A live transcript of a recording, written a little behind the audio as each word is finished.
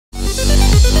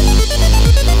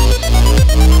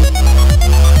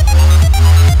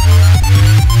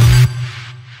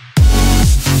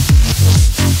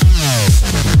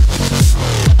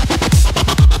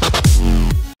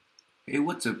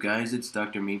What's up, guys? It's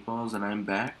Dr. Meatballs, and I'm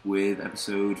back with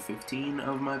episode 15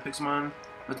 of my Pixelmon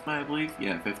Let's Play, I believe.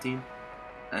 Yeah, 15.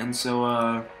 And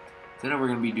so, today we're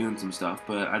going to be doing some stuff,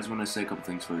 but I just want to say a couple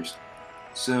things first.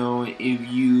 So, if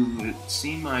you've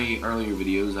seen my earlier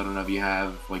videos, I don't know if you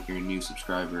have, like, you're a new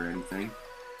subscriber or anything,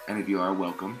 and if you are,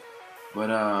 welcome.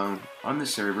 But, on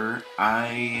this server,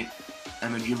 I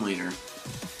am a gym leader.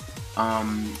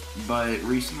 But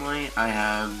recently I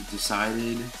have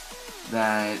decided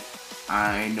that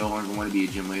I no longer want to be a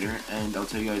gym leader, and I'll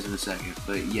tell you guys in a second.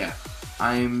 But yeah,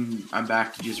 I'm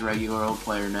back to just a regular old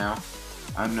player now.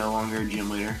 I'm no longer a gym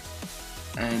leader.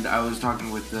 And I was talking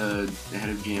with the head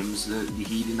of gyms.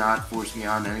 He did not force me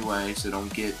on anyway, so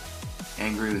don't get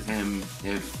angry with him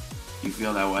if you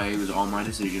feel that way. It was all my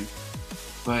decision.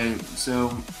 But so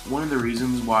one of the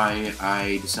reasons why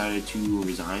I decided to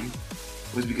resign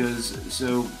was because,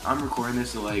 so I'm recording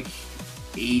this at like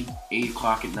 8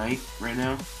 o'clock at night right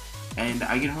now, and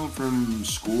I get home from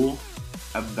school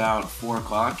about 4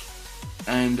 o'clock,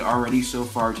 and already so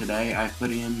far today I've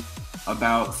put in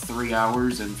about 3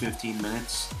 hours and 15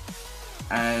 minutes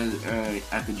at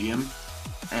the gym,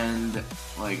 and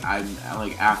like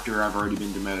after I've already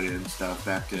been demoted and stuff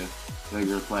back to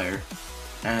regular player,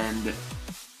 and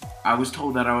I was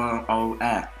told that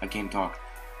I can't talk.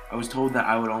 I was told that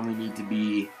I would only need to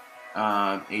be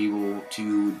able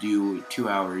to do 2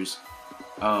 hours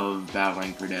of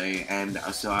battling per day, and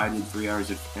so I did 3 hours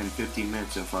and 15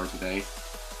 minutes so far today,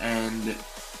 and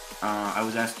I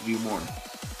was asked to do more,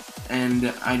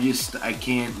 and I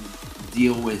can't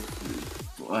deal with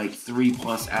like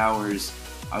 3+ hours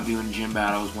of doing gym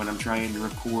battles when I'm trying to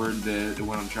record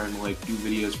when I'm trying to like do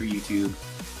videos for YouTube,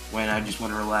 when I just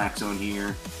want to relax on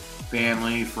here.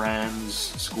 Family, friends,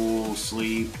 school,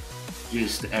 sleep,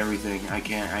 just everything. I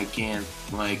can't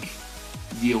like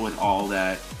deal with all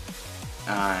that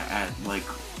at like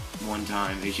one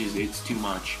time. It's too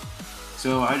much.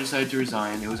 So I decided to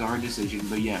resign. It was a hard decision,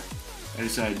 but yeah, I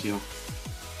decided to.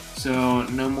 So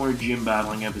no more gym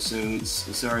battling episodes.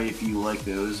 Sorry if you like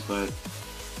those, but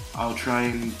I'll try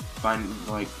and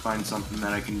find something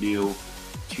that I can do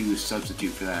to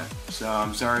substitute for that. So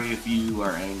I'm sorry if you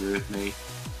are angry with me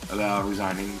about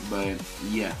resigning, but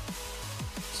yeah.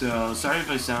 So sorry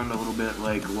if I sound a little bit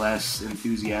like less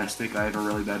enthusiastic. I have a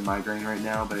really bad migraine right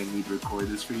now, but I need to record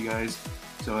this for you guys.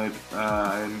 So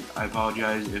I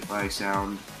apologize if I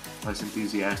sound less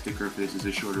enthusiastic or if this is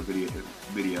a shorter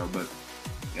video, but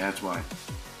yeah, that's why.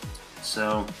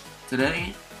 So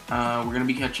today we're gonna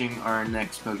be catching our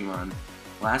next Pokemon.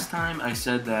 Last time I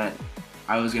said that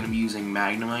I was gonna be using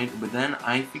Magnemite, but then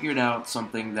I figured out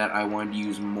something that I wanted to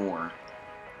use more.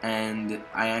 And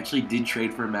I actually did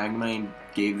trade for a Magnemite and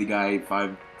gave the guy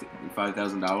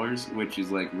 $5,000, which is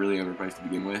like really overpriced to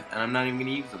begin with, and I'm not even going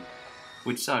to use them,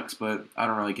 which sucks, but I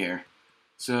don't really care.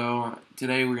 So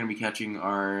today we're going to be catching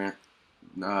our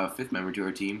 5th member to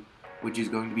our team, which is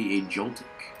going to be a Joltik.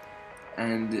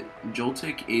 And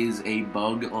Joltik is a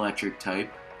bug electric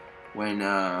type. When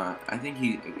I think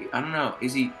I don't know,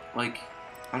 is he like,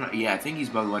 I don't know, yeah, I think he's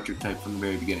bug electric type from the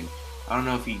very beginning. I don't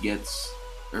know if he gets,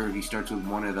 or if he starts with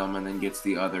one of them and then gets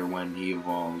the other when he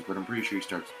evolves, but I'm pretty sure he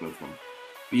starts with both of them.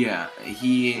 But yeah,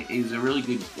 he is a really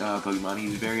good Pokemon.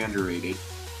 He's very underrated,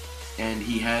 and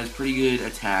he has pretty good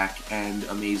attack and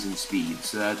amazing speed,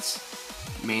 so that's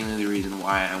mainly the reason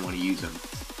why I want to use him,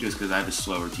 just because I have a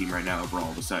slower team right now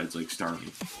overall, besides like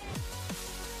starting.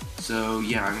 So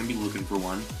yeah, I'm going to be looking for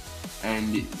one,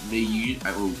 and they use,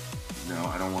 oh, no,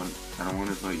 I don't want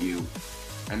to fight you,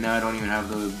 and now I don't even have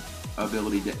the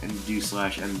ability to do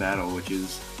 /end battle, which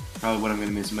is probably what I'm going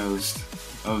to miss most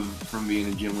from being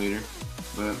a gym leader,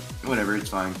 but whatever, it's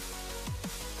fine.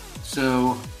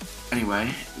 So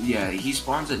anyway, yeah, he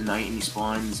spawns at night, and he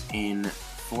spawns in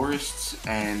forests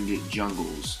and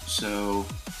jungles, so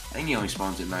I think he only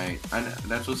spawns at night.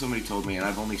 That's what somebody told me, and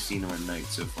I've only seen him at night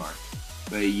so far.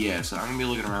 But yeah, so I'm going to be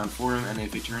looking around for him, and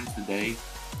if it turns the day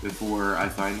before I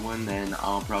find one, then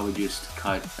I'll probably just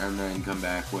cut and then come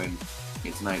back when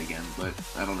it's night again, but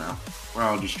I don't know. Or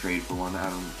I'll just trade for one. I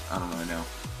don't really know.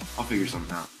 I'll figure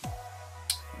something out.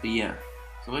 But yeah,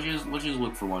 so let's just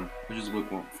look for one. Let's just look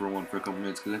for one for a couple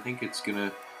minutes, because I think it's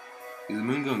gonna. Is the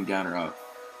moon going down or up?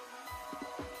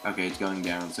 Okay, it's going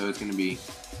down, so it's gonna be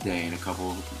day in a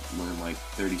couple, in like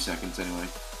 30 seconds anyway.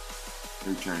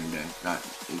 Returning day.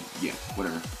 Yeah,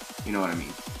 whatever. You know what I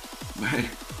mean. But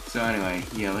so anyway,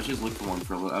 yeah, let's just look for one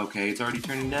for a little. Okay, it's already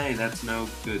turning day. That's no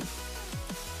good.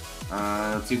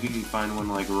 Let's see if we can find one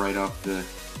like right off the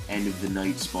end of the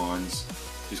night spawns,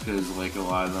 just because like a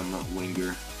lot of them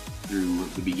linger through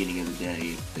the beginning of the day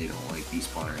if they don't like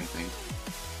despawn or anything.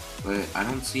 But I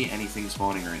don't see anything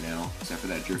spawning right now, except for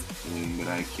that drift balloon, but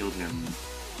I killed him.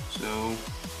 So,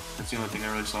 that's the only thing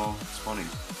I really saw spawning.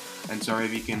 And sorry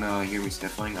if you can hear me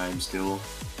sniffling, I'm still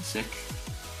sick.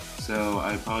 So,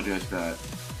 I apologize for that.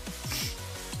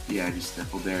 Yeah, I just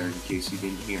sniffled there in case you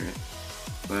didn't hear it.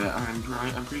 But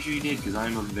I'm pretty sure you did, because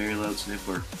I'm a very loud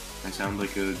sniffler. I sound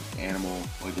like an animal,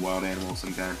 like a wild animal of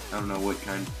some kind. I don't know what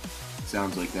kind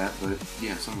sounds like that, but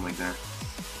yeah, something like that.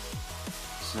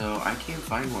 So I can't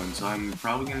find one, so I'm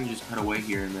probably gonna just cut away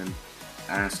here and then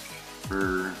ask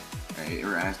for,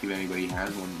 or ask if anybody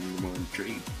has one and more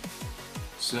trade.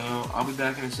 So I'll be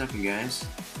back in a second, guys.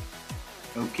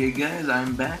 Okay, guys,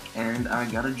 I'm back and I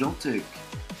got a Joltik.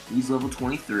 He's level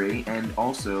 23, and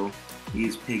also he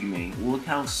is pygmy. Look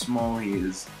how small he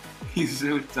is. He's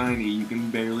so tiny, you can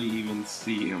barely even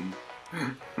see him.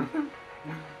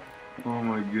 Oh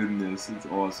my goodness, it's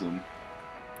awesome.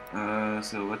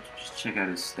 So let's just check out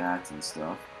his stats and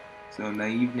stuff. So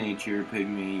naive nature,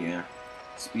 pygmy, yeah.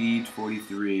 Speed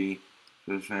 43,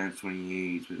 defense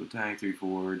 28, special attack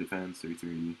 34, defense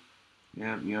 33.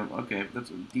 Yep, okay,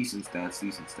 that's decent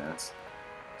stats.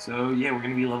 So yeah, we're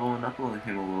gonna be leveling up on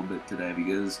him a little bit today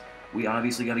because we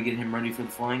obviously gotta get him ready for the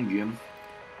flying gym.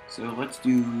 So let's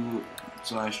do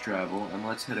 /travel and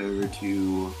let's head over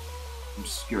to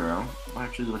Obscuro. Well,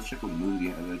 actually, let's check what move he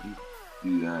has. I can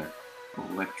do that.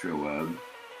 Electro Web.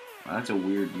 That's a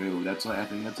weird move. That's like, I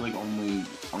think that's like only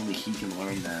he can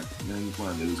learn that. And then it's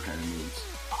one of those kind of moves.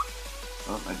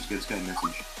 Oh, I just got a Sky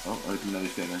message. Oh, there's another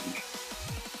Sky message.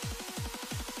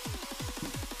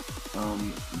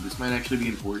 This might actually be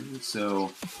important,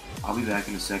 so I'll be back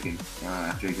in a second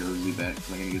after I kill the Zubat,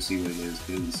 because I'm gonna go see what it is,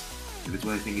 because if it's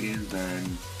what I think it is,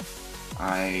 then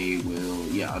I will,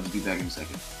 yeah, I'll just be back in a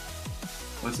second.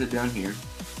 Let's head down here,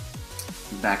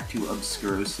 back to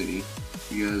Obscuro City,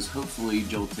 because hopefully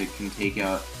Joltik can take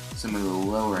out some of the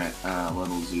lower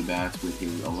level Zubats with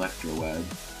his Electro Web.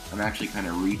 I'm actually kind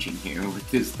of reaching here with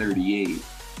this 38.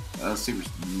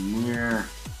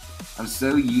 I'm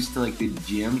so used to like the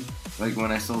gym, like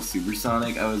when I saw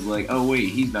Supersonic, I was like, oh wait,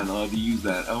 he's not allowed to use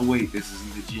that. Oh wait, this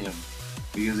isn't the gym.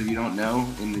 Because if you don't know,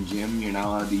 in the gym, you're not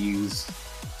allowed to use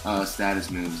status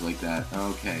moves like that.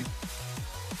 Okay.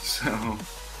 So,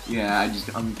 yeah,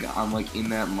 I'm like in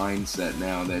that mindset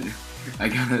now that I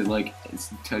gotta like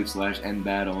type /end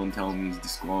battle and tell him he's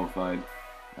disqualified.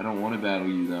 I don't want to battle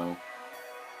you though.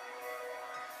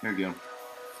 There we go.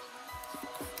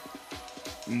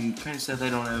 I'm kind of sad that I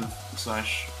don't have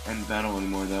 /end battle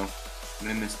anymore though. I'm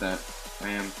gonna miss that. I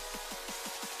am.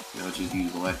 Yeah, let's just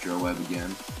use Electro Web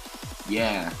again.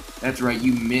 Yeah, that's right,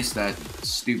 you missed that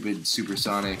stupid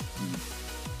Supersonic,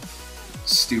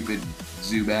 stupid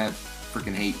Zubat.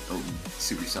 Freaking hate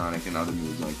Supersonic and other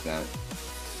moves like that.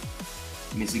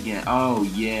 Miss again. Oh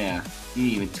yeah, you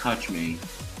didn't even touch me.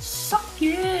 Suck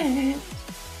it!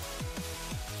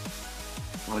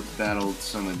 Let's battle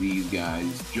some of these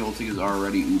guys. Joltik is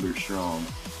already uber strong.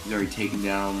 He's already taken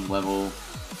down level,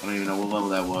 I don't even know what level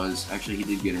that was. Actually, he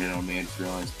did get a hit on me, I just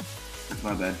realized. That's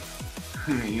my bad.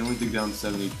 He only took down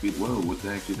 7 HP. Whoa, what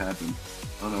the heck just happened?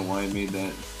 I don't know why I made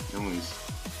that noise.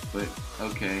 But,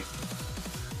 okay.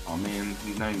 Oh man,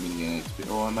 he's not even gonna get XP.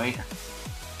 Oh, I might.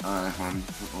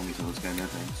 Let me tell this guy no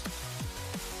thanks.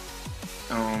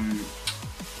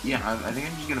 Yeah, I think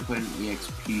I'm just gonna put an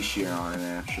EXP share on it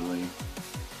actually.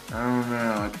 I don't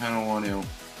know, I kinda want to.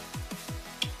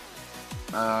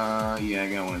 Yeah, I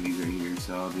got one of these right here,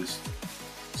 so I'll just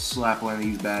slap one of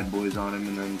these bad boys on him,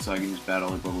 and then so I can just battle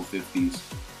like level 50s.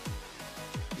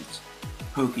 Just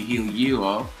poke heal you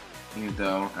up, even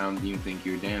though I don't even think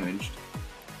you're damaged.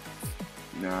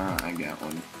 Nah, I got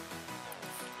one.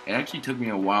 It actually took me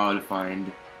a while to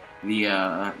find the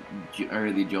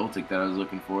Joltik that I was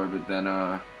looking for, but then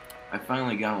I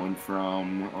finally got one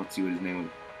from, let's see what his name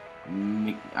was.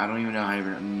 I don't even know how to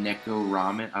pronounce Neko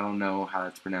Ramen. I don't know how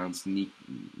that's pronounced.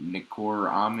 Nikor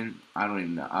Ramen. I don't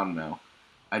even know. I don't know.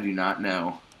 I do not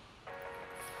know.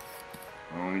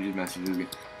 Oh, let me just message this guy.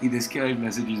 Hey, this guy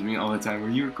messages me all the time. Are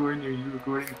you recording? Are you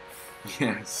recording?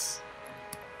 Yes.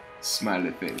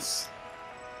 Smiley face.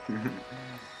 Okay,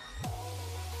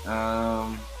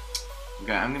 I'm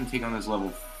gonna take on this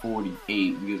level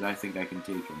 48 because I think I can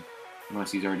take him.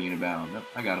 Unless he's already in a battle. Nope,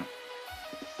 I got him.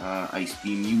 Ice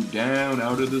beam you down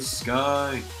out of the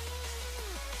sky.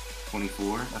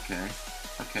 24, okay.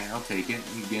 Okay, I'll take it.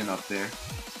 He's getting up there.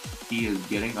 He is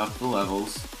getting up the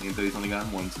levels. Even though he's only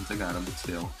gotten one since I got him, but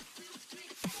still.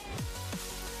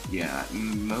 Yeah,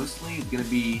 mostly it's gonna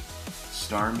be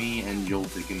Starmie and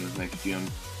Joltik in this next gym.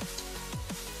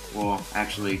 Well,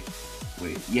 actually,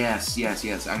 wait. Yes.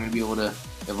 I'm gonna be able to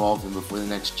evolve him before the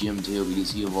next gym too,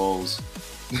 because he evolves.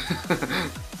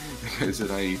 I said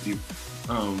hi YouTube.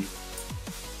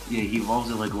 Yeah, he evolves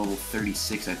at like level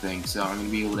 36, I think. So I'm gonna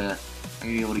be able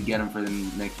to get him for the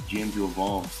next gym to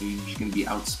evolve. So he's just gonna be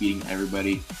outspeeding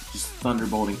everybody, just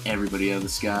thunderbolting everybody out of the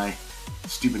sky.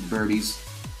 Stupid birdies.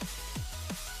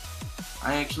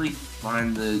 I actually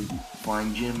find the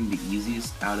flying gym the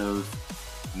easiest out of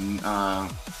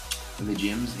the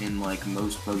gyms in like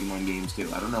most Pokemon games too.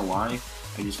 I don't know why.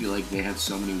 I just feel like they have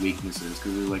so many weaknesses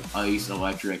because they're like ice,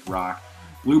 electric, rock.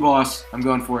 Blue boss, I'm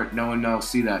going for it. No one else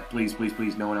see that. Please, please,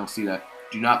 please, no one else see that.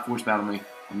 Do not force battle me.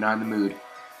 I'm not in the mood.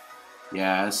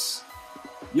 Yes.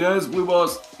 Yes, blue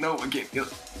boss. No, I can't kill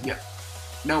it. Yeah.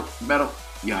 No, battle.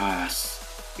 Yes.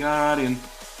 Got him.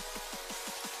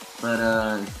 But,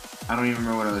 I don't even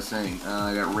remember what I was saying.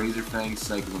 I got Razor Fang,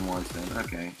 Cycle, and Wise Fang.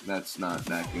 Okay, that's not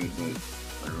that good, but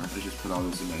whatever. I just put all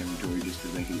this in my inventory just to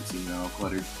make it seem all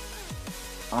cluttered.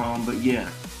 But yeah,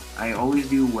 I always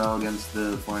do well against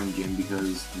the Flying Gym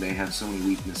because they have so many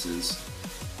weaknesses.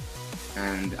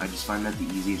 And I just find that the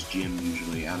easiest gym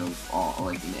usually out of all,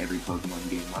 like in every Pokemon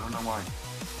game. I don't know why.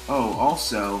 Oh,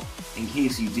 also, in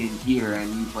case you didn't hear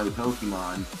and you play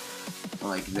Pokemon,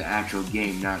 like the actual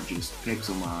game, not just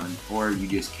Pixelmon, or you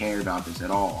just care about this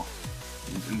at all.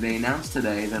 They announced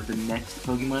today that the next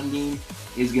Pokemon game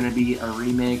is going to be a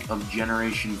remake of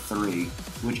Generation 3,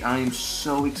 which I am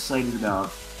so excited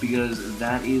about because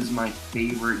that is my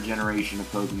favorite generation of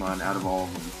Pokemon out of all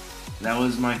of them. That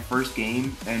was my first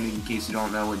game, and in case you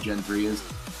don't know what Gen 3 is,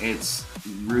 it's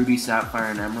Ruby, Sapphire,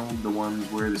 and Emerald, the ones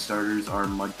where the starters are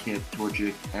Mudkip,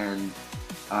 Torchic, and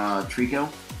Trico.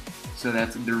 So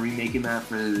they're remaking that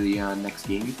for the next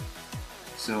game.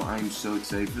 So I'm so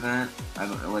excited for that.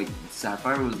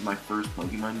 Sapphire was my first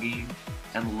Pokemon game,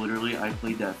 and literally I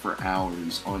played that for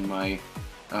hours on my,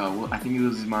 I think it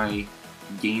was my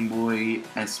Game Boy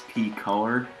SP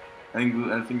Color. I think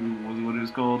it was what it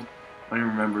was called. I don't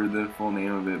remember the full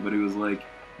name of it, but it was like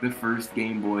the first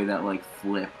Game Boy that like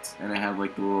flipped, and it had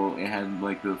like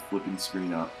the flipping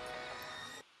screen up.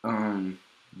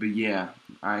 But yeah,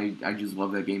 I just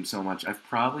love that game so much. I've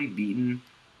probably beaten,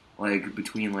 like,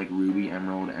 between like Ruby,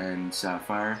 Emerald, and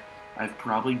Sapphire, I've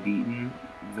probably beaten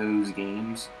those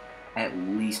games at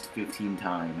least 15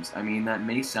 times. I mean, that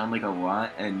may sound like a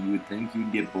lot, and you would think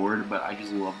you'd get bored, but I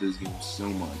just love those games so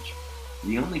much.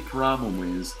 The only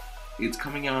problem is, it's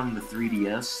coming out on the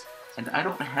 3DS, and I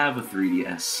don't have a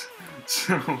 3DS.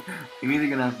 So, I'm either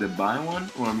gonna have to buy one,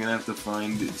 or I'm gonna have to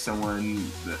find someone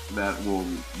that will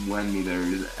lend me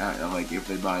theirs, like, if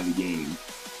they buy the game.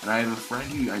 And I have a friend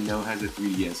who I know has a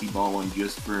 3DS. He bought one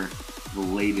just for the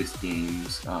latest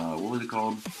games. What was it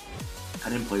called? I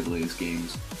didn't play the latest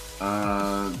games.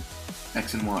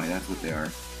 X and Y, that's what they are.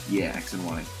 Yeah, X and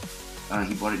Y.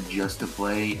 He bought it just to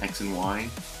play X and Y.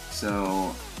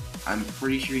 So, I'm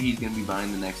pretty sure he's going to be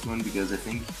buying the next one because I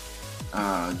think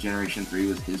Generation 3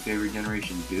 was his favorite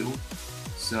generation too.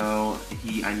 So,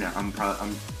 he's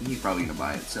probably going to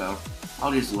buy it. So,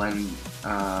 I'll just lend,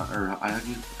 or I'll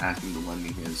just ask him to lend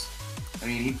me his. I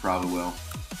mean, he probably will,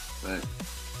 but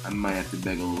I might have to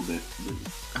beg a little bit,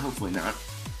 but hopefully not.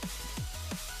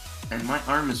 And my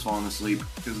arm is falling asleep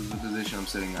because of the position I'm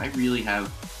sitting. I really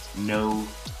have no,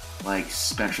 like,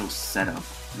 special setup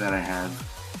that I have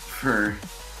for,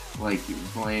 like,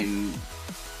 playing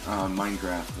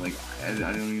Minecraft. Like, I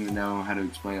don't even know how to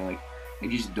explain it. Like, I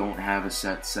just don't have a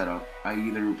set setup. I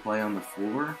either play on the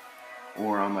floor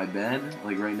or on my bed.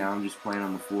 Like right now I'm just playing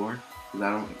on the floor because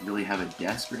I don't really have a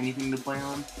desk or anything to play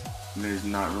on, and there's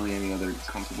not really any other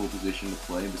comfortable position to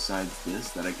play besides this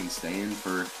that I can stay in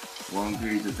for long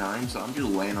periods of time. So I'm just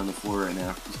laying on the floor right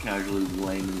now, just casually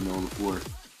laying in the middle of the floor.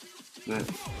 But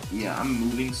yeah, I'm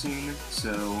moving soon,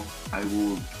 so I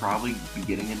will probably be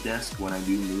getting a desk when I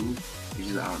do move. It's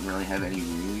just I don't really have any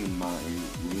room in my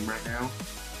room right now.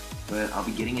 But I'll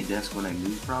be getting a desk when I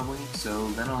move probably, so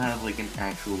then I'll have like an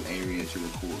actual area to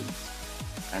record.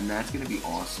 And that's going to be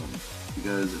awesome,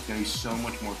 because it's going to be so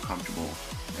much more comfortable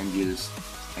and just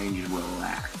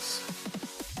relax.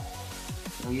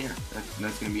 So yeah,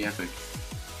 that's going to be epic.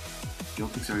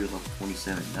 Joltik's already level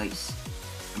 27, nice.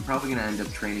 I'm probably going to end up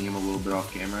training him a little bit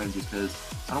off camera just because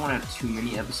I don't want to have too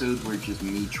many episodes where it's just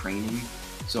me training.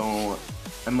 So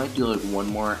I might do like one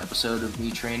more episode of me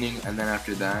training, and then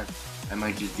after that I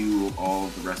might just do all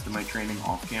the rest of my training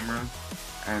off camera,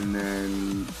 and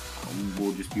then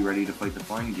we'll just be ready to fight the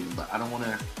Flying Gym. But I don't want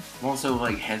to, I'm also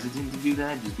like hesitant to do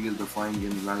that just because the Flying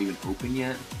Gym is not even open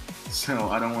yet. So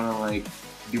I don't want to like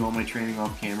do all my training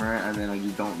off camera and then I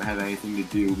just don't have anything to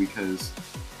do because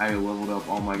I leveled up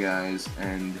all my guys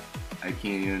and I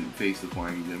can't even face the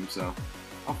Flying Gym. So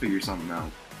I'll figure something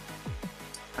out.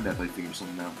 I'll definitely figure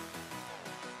something out.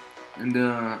 And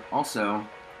also,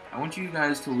 I want you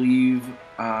guys to leave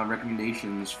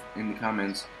recommendations in the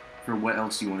comments for what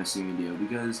else you want to see me do,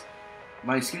 because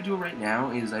my schedule right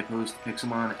now is I post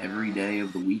Pixelmon every day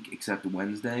of the week except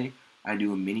Wednesday. I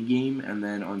do a mini game, and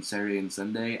then on Saturday and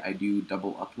Sunday I do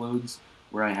double uploads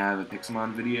where I have a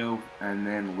Pixelmon video, and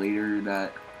then later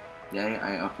that day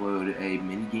I upload a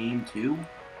mini game too.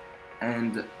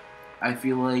 And I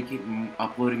feel like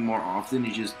uploading more often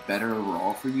is just better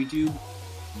overall for YouTube.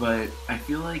 But I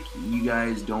feel like you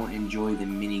guys don't enjoy the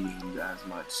mini games as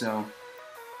much. So,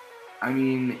 I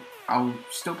mean, I'll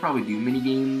still probably do mini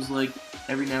games like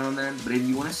every now and then. But if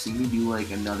you want to see me do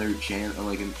like another channel,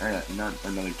 like not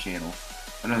another channel,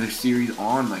 another series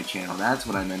on my channel, that's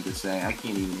what I meant to say. I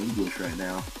can't even English right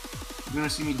now. If you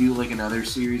want to see me do like another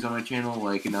series on my channel,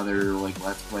 like another like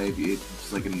Let's Play,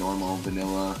 it's like a normal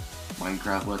vanilla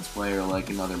Minecraft Let's Play or like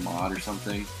another mod or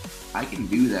something, I can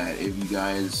do that if you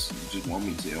guys just want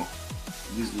me to.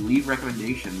 Just leave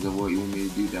recommendations of what you want me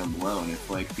to do down below, and if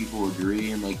like people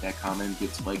agree and like that comment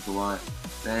gets liked a lot,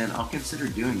 then I'll consider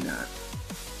doing that.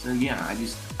 So yeah,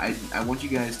 I want you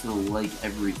guys to like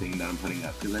everything that I'm putting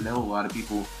up, because I know a lot of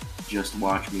people just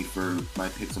watch me for my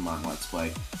Pixelmon Let's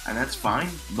Play, and that's fine.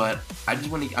 But I just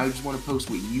want to post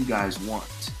what you guys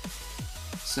want.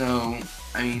 So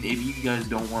I mean, if you guys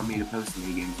don't want me to post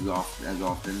mini games as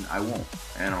often, I won't,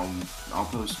 and I'll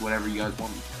post whatever you guys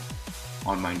want me to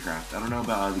on Minecraft. I don't know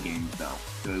about other games though,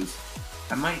 because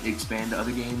I might expand to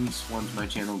other games once my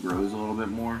channel grows a little bit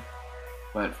more.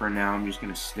 But for now, I'm just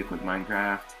gonna stick with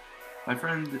Minecraft. My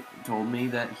friend told me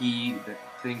that he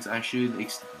thinks I should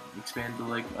expand to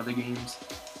like other games,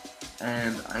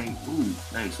 and ooh,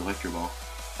 nice Electro Ball.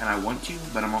 And I want to,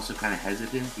 but I'm also kind of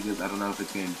hesitant because I don't know if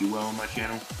it's gonna do well on my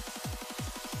channel.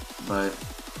 But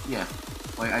yeah,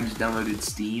 like I just downloaded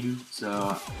Steam,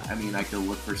 so I mean I could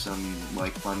look for some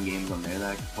like fun games on there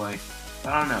that I could play.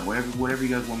 But I don't know, whatever you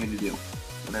guys want me to do,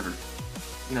 whatever.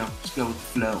 You know, just go with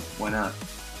the flow. Why not?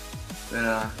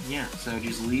 But yeah, so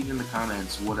just leave in the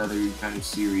comments what other kind of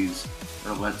series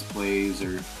or Let's Plays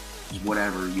or just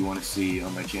whatever you want to see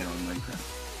on my channel in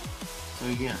Minecraft. So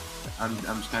yeah, I'm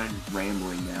just kind of just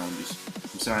rambling now, and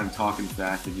I'm sorry I'm talking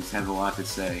fast. I just have a lot to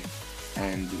say,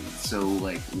 and so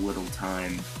like little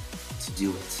time to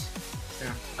do it.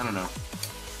 Yeah, I don't know.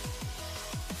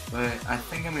 But I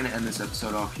think I'm gonna end this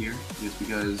episode off here, just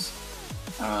because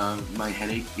my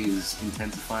headache is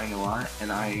intensifying a lot,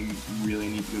 and I really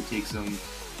need to go take some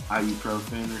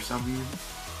ibuprofen or something.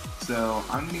 So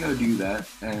I'm gonna go do that,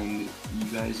 and you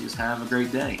guys just have a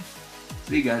great day.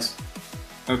 See you guys.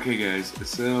 Okay guys,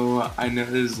 so I know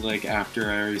this is like after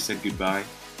I already said goodbye,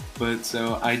 but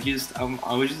so I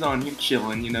was just on here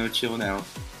chilling, you know, chilling out,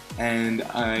 and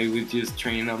I was just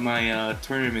training up my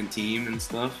tournament team and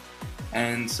stuff.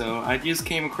 And so I just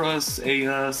came across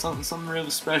a something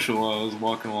really special while I was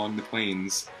walking along the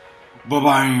plains.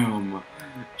 Ba-bam!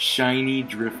 Shiny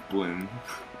Driftblim.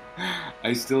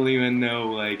 I still don't even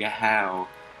know like how.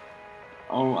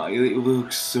 Oh, it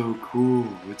looks so cool.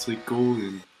 It's like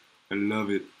golden. I love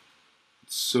it.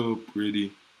 It's so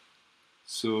pretty.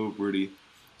 So pretty.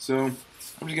 So I'm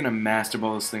just gonna master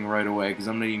ball this thing right away, because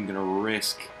I'm not even gonna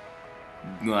risk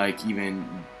like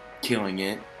even killing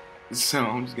it. So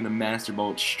I'm just gonna master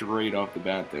ball it straight off the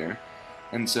bat there.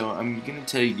 And so I'm gonna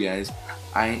tell you guys,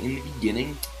 in the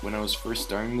beginning, when I was first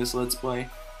starting this Let's Play,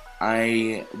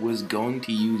 I was going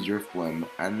to use Driftblim,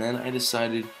 and then I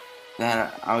decided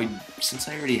that since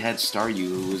I already had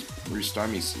Staryu, or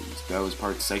Starmie, that was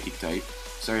part Psychic type.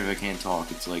 Sorry if I can't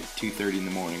talk, it's like 2:30 in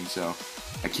the morning, so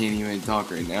I can't even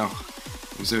talk right now.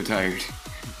 I'm so tired.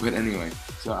 But anyway,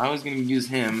 so I was gonna use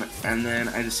him, and then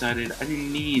I decided I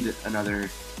didn't need another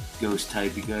Ghost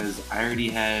type because I already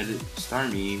had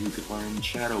Starmie who could learn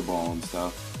Shadow Ball and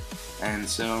stuff. And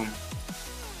so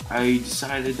I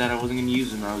decided that I wasn't going to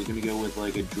use him. I was going to go with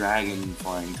like a dragon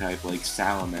flying type like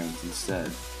Salamence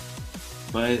instead.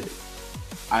 But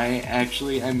I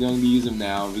actually am going to use him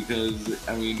now because,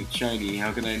 I mean, it's shiny.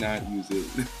 How can I not use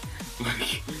it?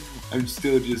 Like, I'm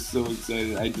still just so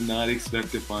excited. I did not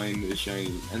expect to find a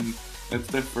shiny. And that's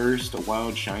the first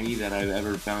wild shiny that I've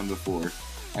ever found before.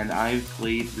 And I've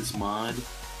played this mod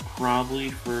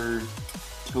probably for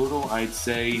total, I'd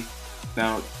say,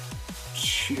 about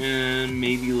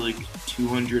maybe like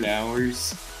 200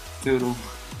 hours total.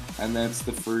 And that's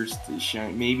the first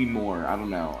shiny, maybe more, I don't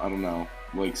know.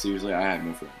 Like, seriously, I have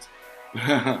no friends.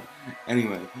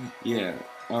 Anyway, yeah,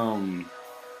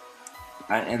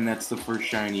 and that's the first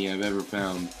shiny I've ever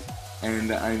found.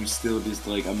 And I'm still just,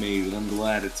 like, amazed. I'm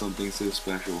glad it's something so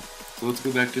special. So let's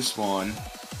go back to spawn,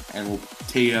 and we'll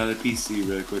take it out of the PC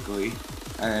really quickly,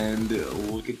 and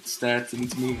look at the stats and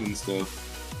its movement stuff.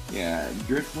 Yeah,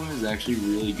 Driftwood is actually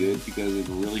really good because it's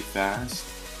really fast,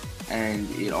 and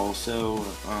it also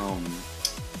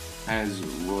has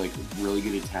like really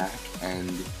good attack.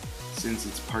 And since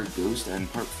it's part ghost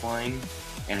and part flying,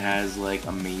 it has like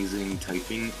amazing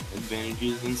typing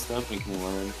advantages and stuff, and can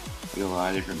learn like a lot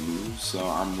of different moves. So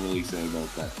I'm really excited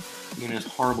about that. I mean, it's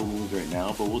horrible moves right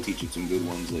now, but we'll teach it some good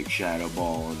ones like Shadow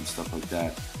Ball and stuff like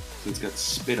that. So it's got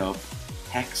Spit Up,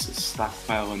 Hex,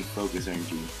 Stockpile, and Focus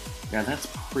Energy. Now that's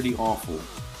pretty awful,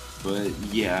 but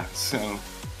yeah, so,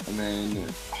 and then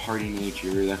Hardy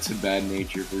Nature, that's a bad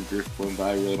nature for Driftwood, but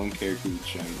I really don't care because it's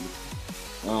shiny.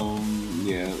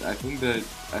 Yeah, I think that,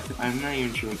 I'm not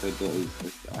even sure what that does.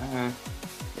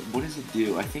 What does it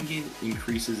do? I think it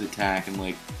increases attack and,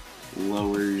 like,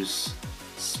 lowers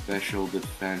special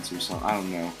defense or something, I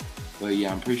don't know. But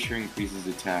yeah, I'm pretty sure it increases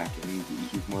attack, and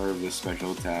he's more of a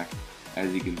special attack,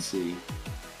 as you can see.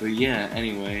 But yeah,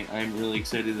 anyway, I'm really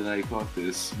excited that I caught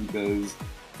this, because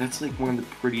that's like one of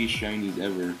the prettiest shinies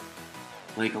ever.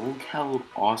 Like, look how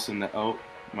awesome that, oh,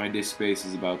 my disk space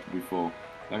is about to be full.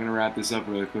 So I'm gonna wrap this up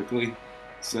really quickly.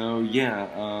 So yeah,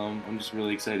 I'm just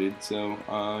really excited. So,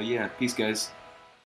 yeah, peace guys.